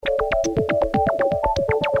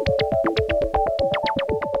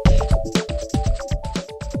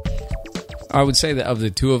I would say that of the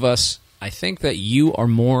two of us, I think that you are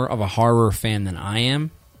more of a horror fan than I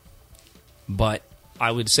am. But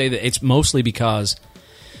I would say that it's mostly because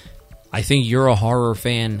I think you're a horror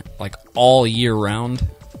fan like all year round,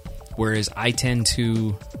 whereas I tend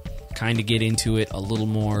to kind of get into it a little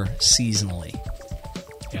more seasonally.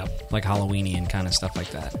 Yep. Like Halloweeny and kind of stuff like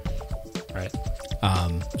that. Right.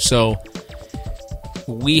 So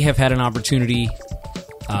we have had an opportunity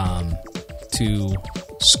to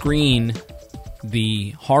screen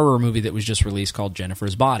the horror movie that was just released called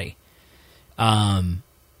Jennifer's Body.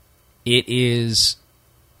 It is,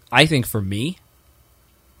 I think for me,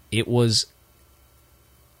 it was,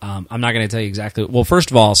 I'm not going to tell you exactly. Well, first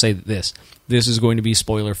of all, I'll say this. This is going to be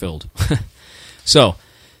spoiler-filled. So,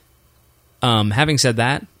 having said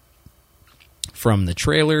that, from the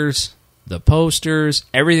trailers, the posters,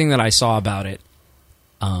 everything that I saw about it,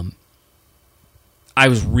 I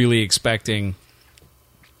was really expecting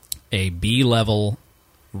a B-level,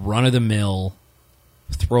 run-of-the-mill,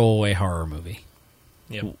 throwaway horror movie.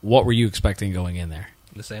 Yep. What were you expecting going in there?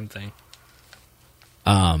 The same thing.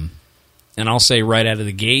 And I'll say right out of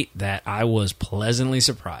the gate that I was pleasantly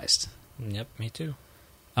surprised. Yep, me too.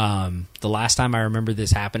 The last time I remember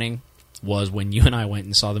this happening was when you and I went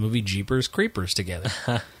and saw the movie Jeepers Creepers together.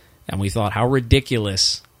 And we thought, how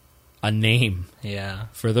ridiculous a name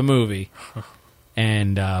for the movie.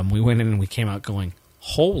 And we went in and we came out going,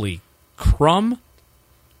 holy crumb,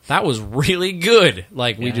 that was really good.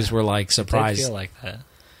 Like, we just were, like, surprised. It did feel like that.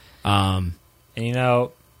 And, you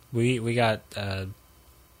know, we got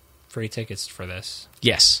free tickets for this.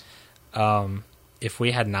 Yes. If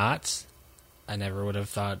we had not, I never would have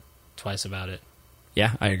thought twice about it.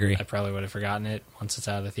 Yeah, I agree. I probably would have forgotten it once it's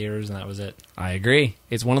out of the theaters, and that was it. I agree.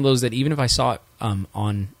 It's one of those that even if I saw it on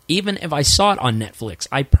Netflix,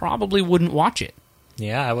 I probably wouldn't watch it.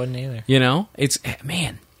 Yeah, I wouldn't either. You know, it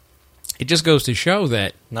just goes to show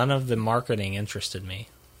that none of the marketing interested me.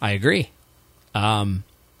 I agree.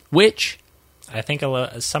 Which I think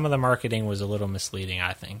some of the marketing was a little misleading.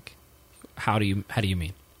 I think. How do you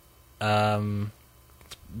mean?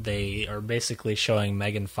 They are basically showing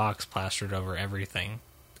Megan Fox plastered over everything.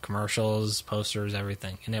 Commercials, posters,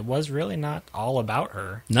 everything. And it was really not all about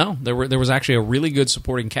her. No, there was actually a really good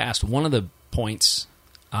supporting cast. One of the points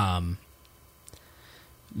that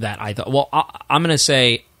I thought... Well, I'm going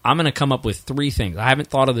to come up with three things. I haven't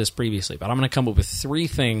thought of this previously, but I'm going to come up with three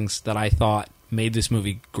things that I thought made this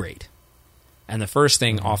movie great. And the first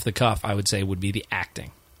thing, off the cuff, I would say would be the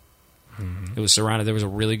acting. Mm-hmm. It was surrounded... There was a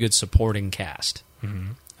really good supporting cast.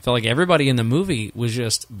 Mm-hmm. I felt like everybody in the movie was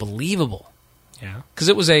just believable. Yeah. Because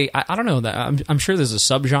it was I don't know, I'm sure there's a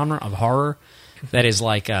subgenre of horror that is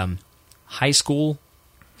like high school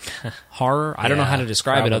horror. I don't know how to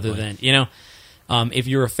describe it other than, you know, if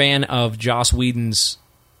you're a fan of Joss Whedon's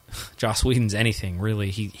anything, really,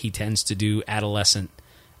 he tends to do adolescent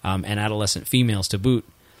and adolescent females to boot.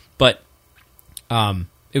 But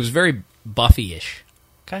it was very Buffy-ish.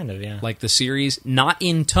 Kind of, yeah. Like the series, not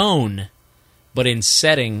in tone, but in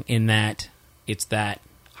setting, in that it's that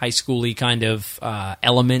high school-y kind of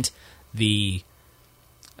element, the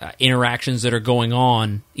interactions that are going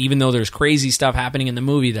on, even though there's crazy stuff happening in the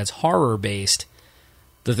movie that's horror-based,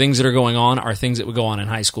 the things that are going on are things that would go on in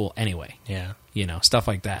high school anyway. Yeah. You know, stuff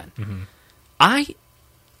like that. Mm-hmm.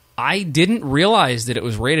 I didn't realize that it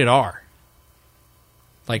was rated R.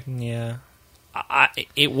 Like, yeah.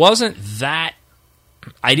 It wasn't that...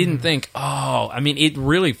 I didn't think, it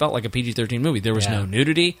really felt like a PG-13 movie. There was no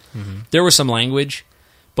nudity. Mm-hmm. There was some language,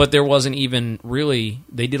 but there wasn't even really...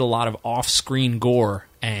 They did a lot of off-screen gore,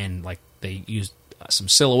 and like they used some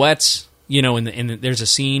silhouettes. You know, there's a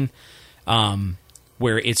scene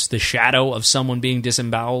where it's the shadow of someone being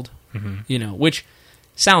disemboweled, you know, which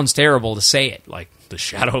sounds terrible to say it, like the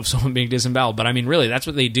shadow of someone being disemboweled. But I mean, really, that's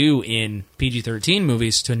what they do in PG-13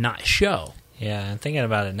 movies to not show. Yeah, and thinking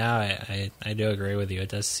about it now, I do agree with you. It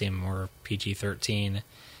does seem more PG-13.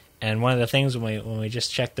 And one of the things when we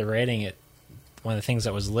just checked the rating, one of the things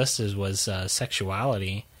that was listed was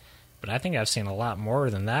sexuality. But I think I've seen a lot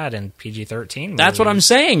more than that in PG-13 movies. That's what I'm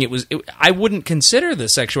saying. I wouldn't consider the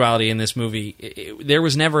sexuality in this movie. There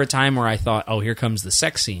was never a time where I thought, oh, here comes the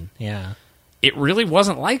sex scene. Yeah. It really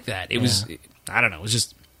wasn't like that. It was, I don't know,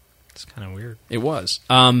 it's kind of weird. It was.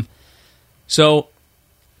 So...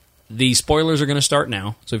 The spoilers are going to start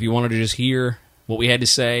now, so if you wanted to just hear what we had to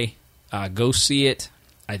say, go see it.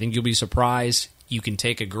 I think you'll be surprised. You can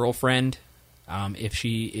take a girlfriend if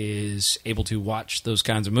she is able to watch those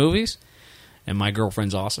kinds of movies, and my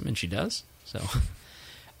girlfriend's awesome, and she does. So,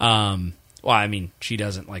 well, I mean, she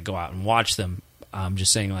doesn't like go out and watch them. I'm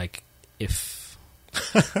just saying, like, if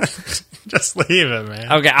Just leave it,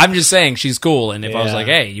 man. Okay, I'm just saying she's cool, and if I was Yeah. like,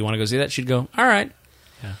 hey, you want to go see that? She'd go, all right.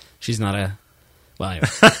 Yeah. She's not a... Well, anyway.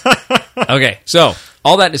 Okay, so,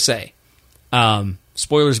 all that to say,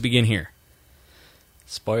 spoilers begin here.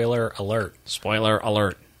 Spoiler alert. Spoiler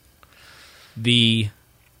alert. The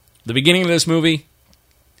beginning of this movie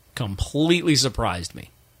completely surprised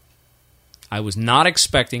me. I was not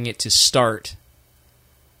expecting it to start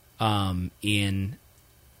in an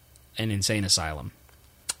insane asylum.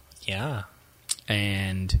 Yeah.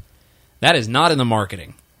 And that is not in the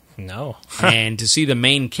marketing. No. And to see the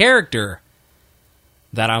main character,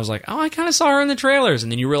 that I was like, oh, I kind of saw her in the trailers.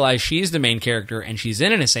 And then you realize she's the main character and she's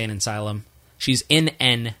in an insane asylum. She's in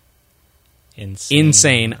an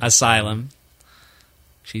insane asylum.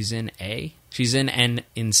 She's in an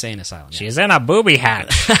insane asylum. Yeah. She's in a booby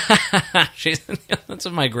hatch. That's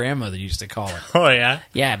what my grandmother used to call it. Oh, yeah?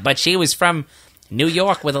 Yeah, but she was from New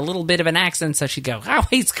York with a little bit of an accent, so she'd go, oh,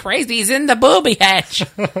 he's crazy, he's in the booby hatch.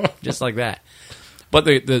 Just like that. But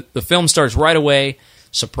the film starts right away,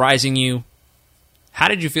 surprising you. How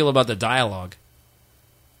did you feel about the dialogue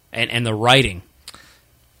and the writing?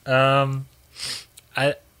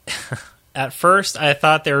 At first, I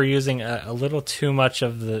thought they were using a little too much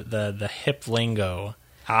of the hip lingo.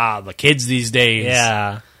 The kids these days.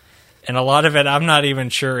 Yeah. And a lot of it, I'm not even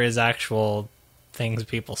sure is actual things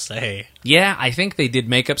people say. Yeah, I think they did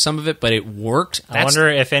make up some of it, but it worked. I wonder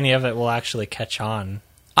if any of it will actually catch on.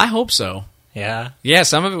 I hope so. Yeah? Yeah,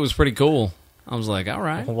 some of it was pretty cool. I was like, all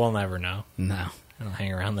right. We'll never know. No. I don't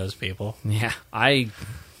hang around those people. Yeah, I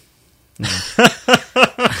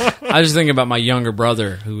was thinking about my younger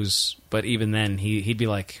brother, but even then, he'd be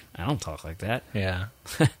like, I don't talk like that. Yeah.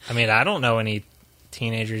 I mean, I don't know any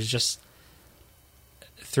teenagers, just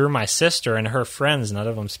through my sister and her friends, none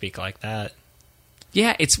of them speak like that.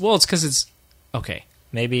 Yeah, it's because it's, okay.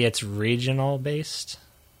 Maybe it's regional based.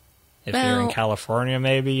 If you're in California,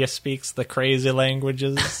 maybe you speaks the crazy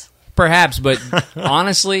languages. Perhaps, but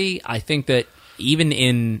honestly, I think that even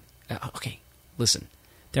in... Okay, listen.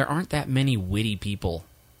 There aren't that many witty people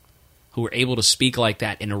who are able to speak like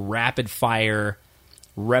that in a rapid-fire,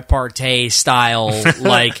 repartee style,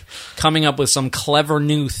 like coming up with some clever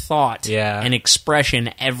new thought and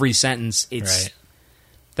expression every sentence.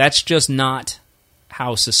 That's just not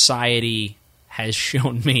how society has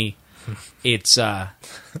shown me its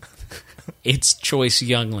choice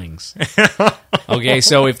younglings. Okay,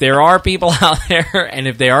 so if there are people out there, and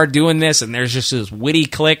if they are doing this, and there's just this witty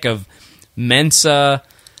clique of Mensa,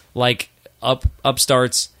 like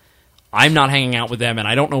upstarts, I'm not hanging out with them, and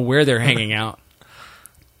I don't know where they're hanging out.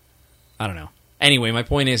 I don't know. Anyway, my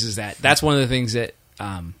point is that that's one of the things that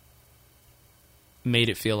made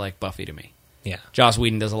it feel like Buffy to me. Yeah, Joss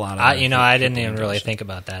Whedon does a lot of I didn't even really think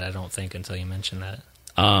about that, I don't think, until you mentioned that.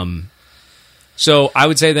 So I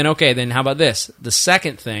would say then how about this? The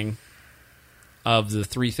second thing of the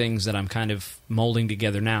three things that I'm kind of molding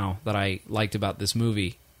together now that I liked about this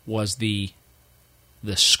movie was the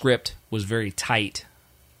script was very tight,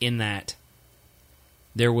 in that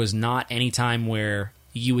there was not any time where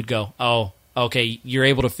you would go, oh, okay, you're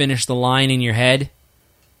able to finish the line in your head,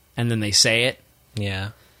 and then they say it. Yeah.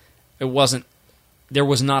 There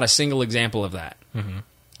was not a single example of that. Mm-hmm.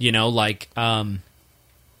 You know, like,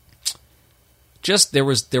 just there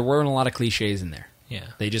weren't a lot of cliches in there. Yeah.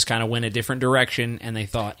 They just kind of went a different direction, and they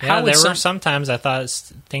thought, yeah, there were sometimes I thought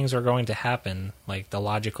things were going to happen, like the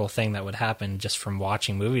logical thing that would happen just from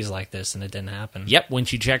watching movies like this, and it didn't happen. Yep, when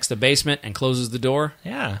she checks the basement and closes the door.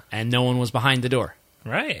 Yeah. And no one was behind the door.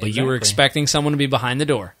 Right. But you were expecting someone to be behind the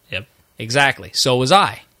door. Yep. Exactly. So was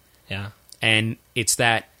I. Yeah. And it's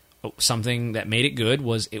that something that made it good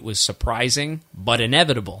was it was surprising but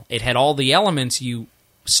inevitable. It had all the elements you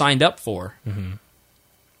signed up for,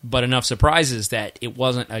 but enough surprises that it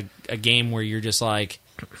wasn't a game where you're just like,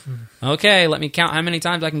 okay, let me count how many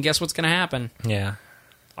times I can guess what's going to happen. Yeah.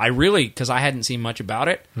 I really, because I hadn't seen much about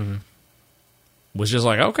it, was just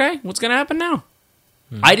like, okay, what's going to happen now?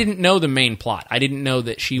 I didn't know the main plot. I didn't know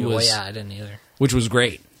that she was... yeah, I didn't either. Which was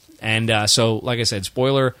great. And so, like I said,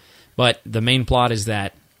 spoiler, but the main plot is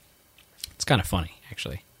that it's kind of funny,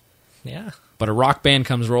 actually. Yeah. But a rock band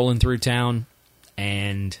comes rolling through town,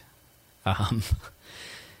 and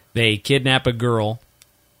they kidnap a girl.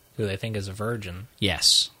 Who they think is a virgin.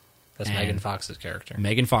 Yes. That's Megan Fox's character.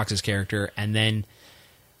 Megan Fox's character. And then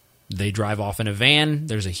they drive off in a van.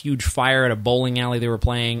 There's a huge fire at a bowling alley they were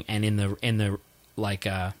playing, and in the like,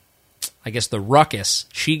 I guess the ruckus,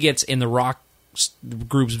 she gets in the rock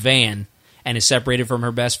group's van and is separated from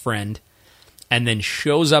her best friend, and then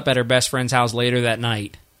shows up at her best friend's house later that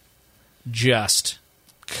night, just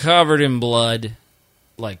covered in blood,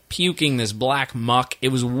 like puking this black muck. It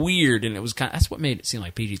was weird, and it was that's what made it seem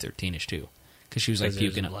like PG-13ish too, because she was like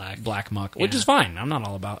puking up black muck, which is fine. I'm not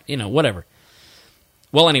all about whatever.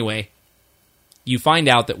 Well, anyway, you find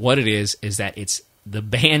out that what it is that it's the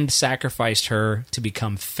band sacrificed her to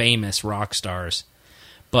become famous rock stars,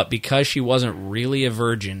 but because she wasn't really a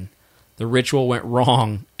virgin, the ritual went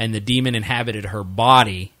wrong, and the demon inhabited her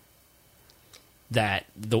body.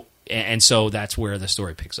 And so that's where the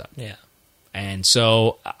story picks up. Yeah. And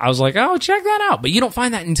so I was like, oh, check that out. But you don't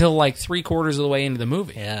find that until like 3/4 of the way into the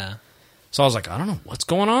movie. Yeah. So I was like, I don't know what's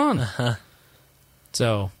going on.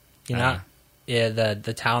 So,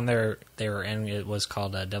 the town they were in, it was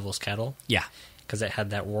called Devil's Kettle. Yeah. Because it had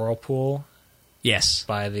that whirlpool. Yes.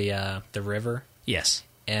 By the river. Yes.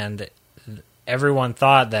 And everyone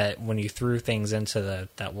thought that when you threw things into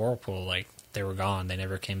that whirlpool, like they were gone. They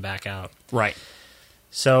never came back out. Right.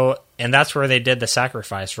 So, and that's where they did the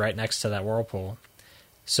sacrifice, right next to that whirlpool.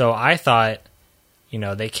 So I thought,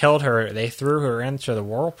 they killed her, they threw her into the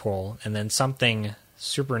whirlpool, and then something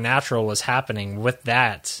supernatural was happening with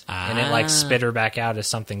that, and it like spit her back out as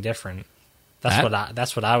something different.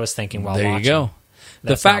 That's what I was thinking while watching. There you go.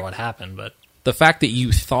 That's not what happened, but the fact that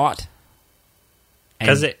you thought,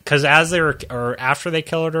 because as they were, or after they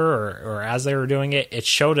killed her, or as they were doing it, it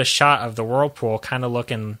showed a shot of the whirlpool, kind of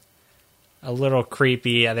looking a little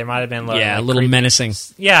creepy. They might have been a little menacing.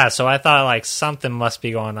 Yeah, so I thought like something must be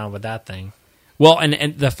going on with that thing. Well,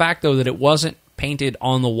 and the fact though that it wasn't painted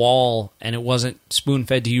on the wall and it wasn't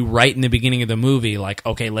spoon-fed to you right in the beginning of the movie, like,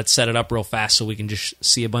 okay, let's set it up real fast so we can just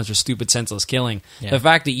see a bunch of stupid, senseless killing. Yeah. The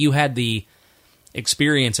fact that you had the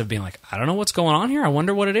experience of being like, I don't know what's going on here. I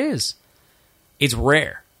wonder what it is. It's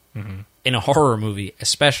rare in a horror movie,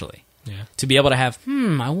 especially. Yeah. To be able to have,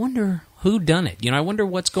 I wonder who done it. I wonder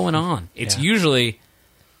what's going on. It's usually,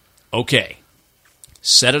 okay,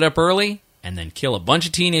 set it up early and then kill a bunch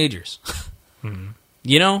of teenagers.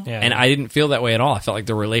 Yeah, and I didn't feel that way at all. I felt like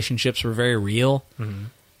the relationships were very real.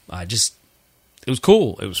 It was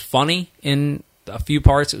cool. It was funny in a few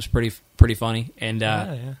parts. It was pretty funny.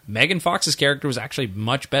 And Megan Fox's character was actually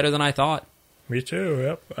much better than I thought. Me too.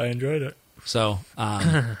 Yep, I enjoyed it. So,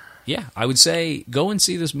 yeah, I would say go and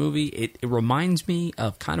see this movie. It reminds me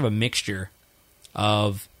of kind of a mixture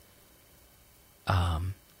of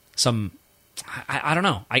some... I don't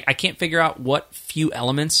know. I can't figure out what few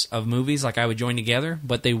elements of movies like I would join together,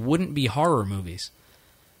 but they wouldn't be horror movies.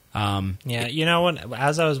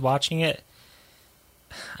 As I was watching it,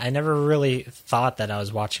 I never really thought that I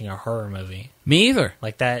was watching a horror movie. Me either.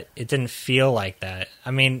 Like that, it didn't feel like that.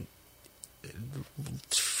 I mean,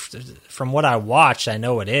 from what I watched, I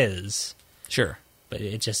know it is. Sure. But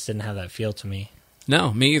it just didn't have that feel to me.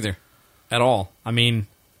 No, me either. At all. I mean...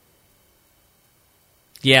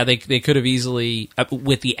 Yeah, they could have easily,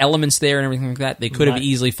 with the elements there and everything like that, they could have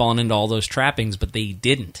easily fallen into all those trappings, but they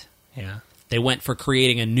didn't. Yeah. They went for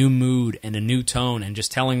creating a new mood and a new tone and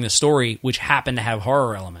just telling the story, which happened to have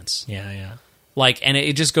horror elements. Yeah. And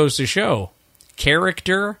it just goes to show, true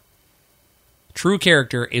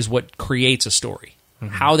character is what creates a story.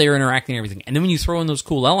 How they're interacting and everything. And then when you throw in those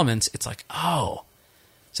cool elements, it's like, oh...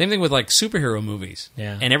 Same thing with like superhero movies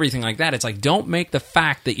and everything like that. It's like, don't make the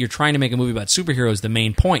fact that you're trying to make a movie about superheroes the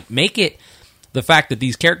main point. Make it the fact that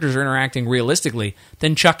these characters are interacting realistically,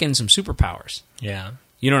 then chuck in some superpowers. Yeah.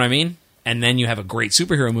 You know what I mean? And then you have a great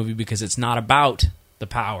superhero movie because it's not about the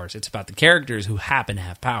powers. It's about the characters who happen to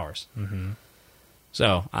have powers.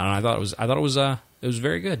 So, I don't know. I thought it was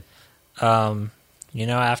very good.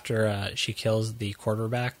 After she kills the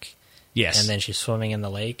quarterback. Yes. And then she's swimming in the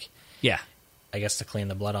lake. Yeah. I guess to clean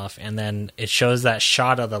the blood off, and then it shows that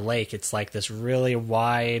shot of the lake. It's like this really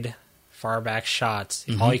wide, far back shot.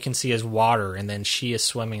 All you can see is water, and then she is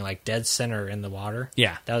swimming like dead center in the water.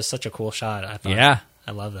 Yeah, that was such a cool shot. I thought. Yeah,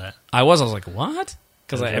 I love that. I was like, what?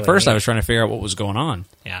 Because at first I was trying to figure out what was going on.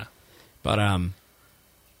 Yeah, but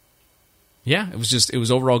yeah, it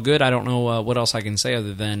was overall good. I don't know what else I can say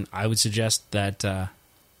other than I would suggest that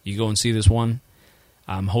you go and see this one.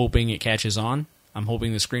 I'm hoping it catches on. I'm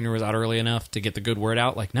hoping the screener was out early enough to get the good word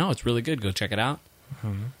out. Like, no, it's really good. Go check it out.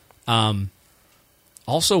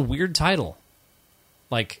 Also, weird title.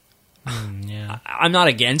 Like, I'm not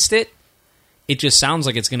against it. It just sounds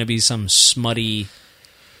like it's going to be some smutty,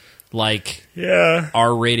 like,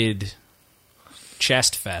 R-rated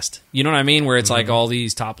chest fest. You know what I mean? Where it's like all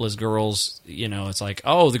these topless girls, it's like,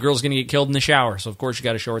 oh, the girl's going to get killed in the shower, so of course you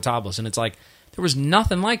got to show her topless. And it's like, there was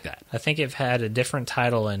nothing like that. I think if it had a different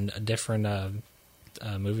title and a different...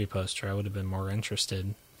 movie poster, I would have been more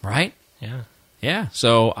interested. Right? Yeah. Yeah.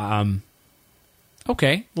 So,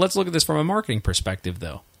 okay, let's look at this from a marketing perspective,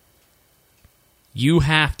 though. You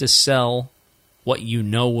have to sell what you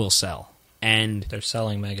know will sell. And They're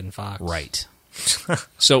selling Megan Fox. right.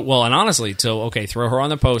 So, well, and honestly, okay, throw her on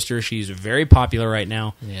the poster. She's very popular right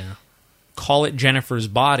now. Yeah. Call it Jennifer's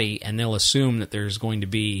Body, and they'll assume that there's going to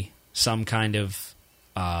be some kind of,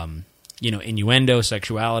 innuendo,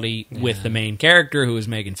 sexuality with the main character, who is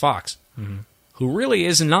Megan Fox, who really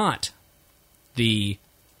is not the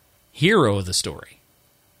hero of the story.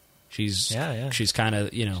 She's kind of,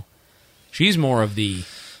 she's more of the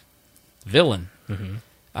villain. Mm-hmm.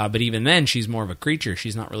 But even then, she's more of a creature.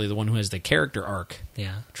 She's not really the one who has the character arc.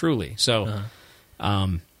 Yeah. Truly. So,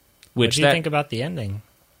 what do you think about the ending?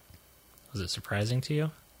 Was it surprising to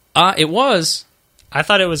you? It was. I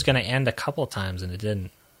thought it was going to end a couple times, and it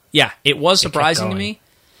didn't. Yeah, it was surprising to me.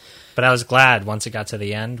 But I was glad once it got to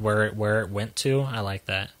the end where it went to. I like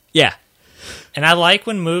that. Yeah. And I like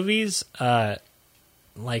when movies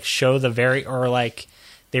show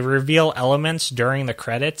they reveal elements during the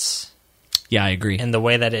credits. Yeah, I agree. In the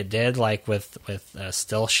way that it did, like with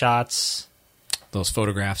still shots. Those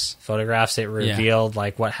photographs. It revealed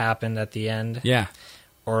what happened at the end. Yeah.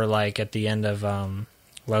 Or at the end of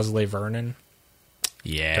Leslie Vernon.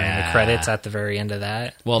 Yeah. During the credits at the very end of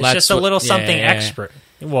that. Well, it's that's just a little something yeah. extra.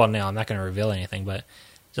 Well, no, I'm not going to reveal anything, but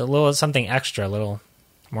it's a little something extra, a little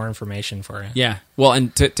more information for you. Yeah. Well,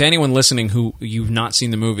 and to anyone listening who you've not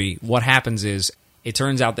seen the movie, what happens is it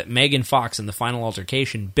turns out that Megan Fox in the final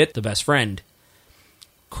altercation bit the best friend,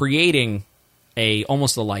 creating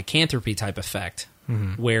almost a lycanthropy type effect,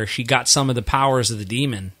 where she got some of the powers of the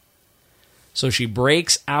demon. So she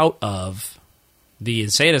breaks out of the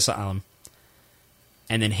insane asylum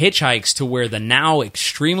and then hitchhikes to where the now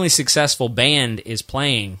extremely successful band is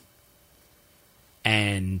playing.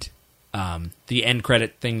 And the end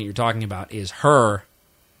credit thing that you're talking about is her,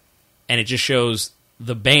 and it just shows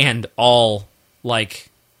the band all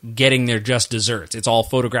getting their just desserts. It's all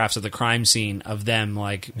photographs of the crime scene of them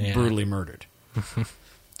brutally murdered.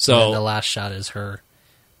 So and the last shot is her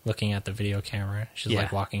looking at the video camera. She's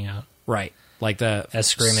walking out. Right. As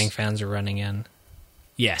screaming fans are running in.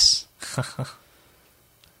 Yes.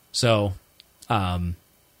 So, so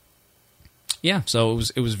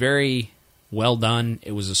it was very well done.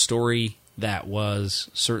 It was a story that was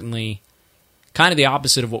certainly kind of the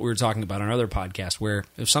opposite of what we were talking about on our other podcast, where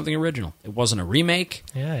it was something original. It wasn't a remake.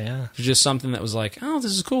 Yeah. It was just something that was oh,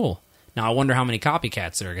 this is cool. Now, I wonder how many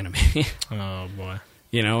copycats there are going to be. Oh, boy.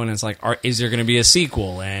 And it's is there going to be a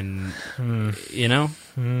sequel? And,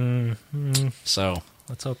 So.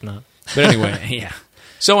 Let's hope not. But anyway, yeah.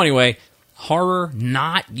 So anyway, horror,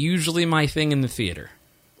 not usually my thing in the theater.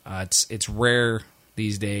 It's rare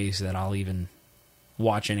these days that I'll even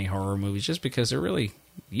watch any horror movies, just because they're really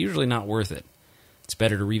usually not worth it. It's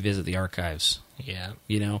better to revisit the archives. Yeah.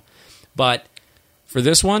 But for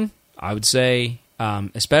this one, I would say,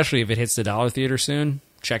 especially if it hits the dollar theater soon,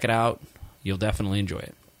 check it out. You'll definitely enjoy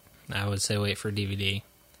it. I would say wait for DVD,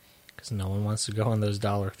 because no one wants to go in those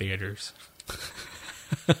dollar theaters.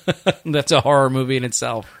 That's a horror movie in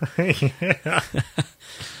itself. Yeah.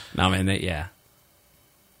 No, man, yeah.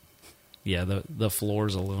 Yeah, the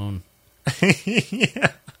floors alone.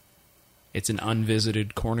 Yeah. It's an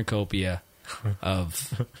unvisited cornucopia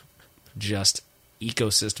of just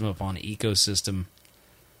ecosystem upon ecosystem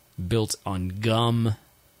built on gum,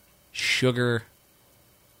 sugar.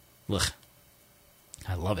 Ugh.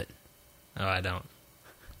 I love it. Oh, I don't.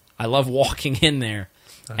 I love walking in there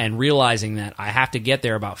and realizing that I have to get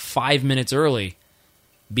there about 5 minutes early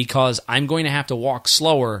because I'm going to have to walk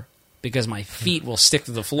slower because my feet will stick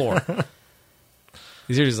to the floor.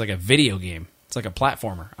 These are just like a video game. It's like a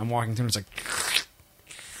platformer. I'm walking through and it's like...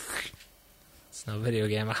 It's no video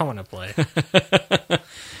game I want to play.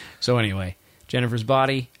 So anyway, Jennifer's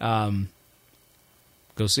Body. Go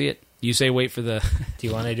see it. You say wait for the... Do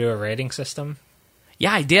you want to do a rating system?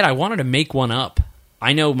 Yeah, I did. I wanted to make one up.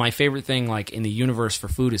 I know my favorite thing in the universe for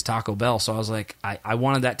food is Taco Bell, so I was I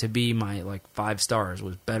wanted that to be my 5 stars,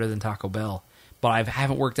 was better than Taco Bell. But I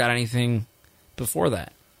haven't worked out anything before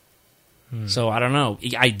that. So I don't know.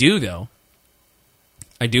 I do, though.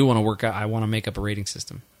 I do want to work out. I want to make up a rating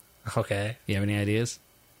system. Okay. You have any ideas?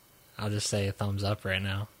 I'll just say a thumbs up right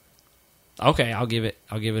now. Okay, I'll give it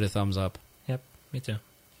a thumbs up. Yep, me too.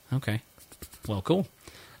 Okay. Well, cool.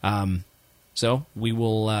 So we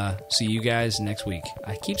will see you guys next week.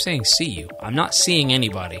 I keep saying see you. I'm not seeing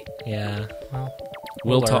anybody. Yeah. Well,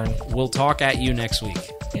 We'll talk at you next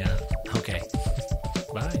week. Yeah. Okay.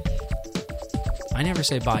 Bye. I never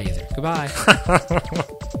say bye either. Goodbye.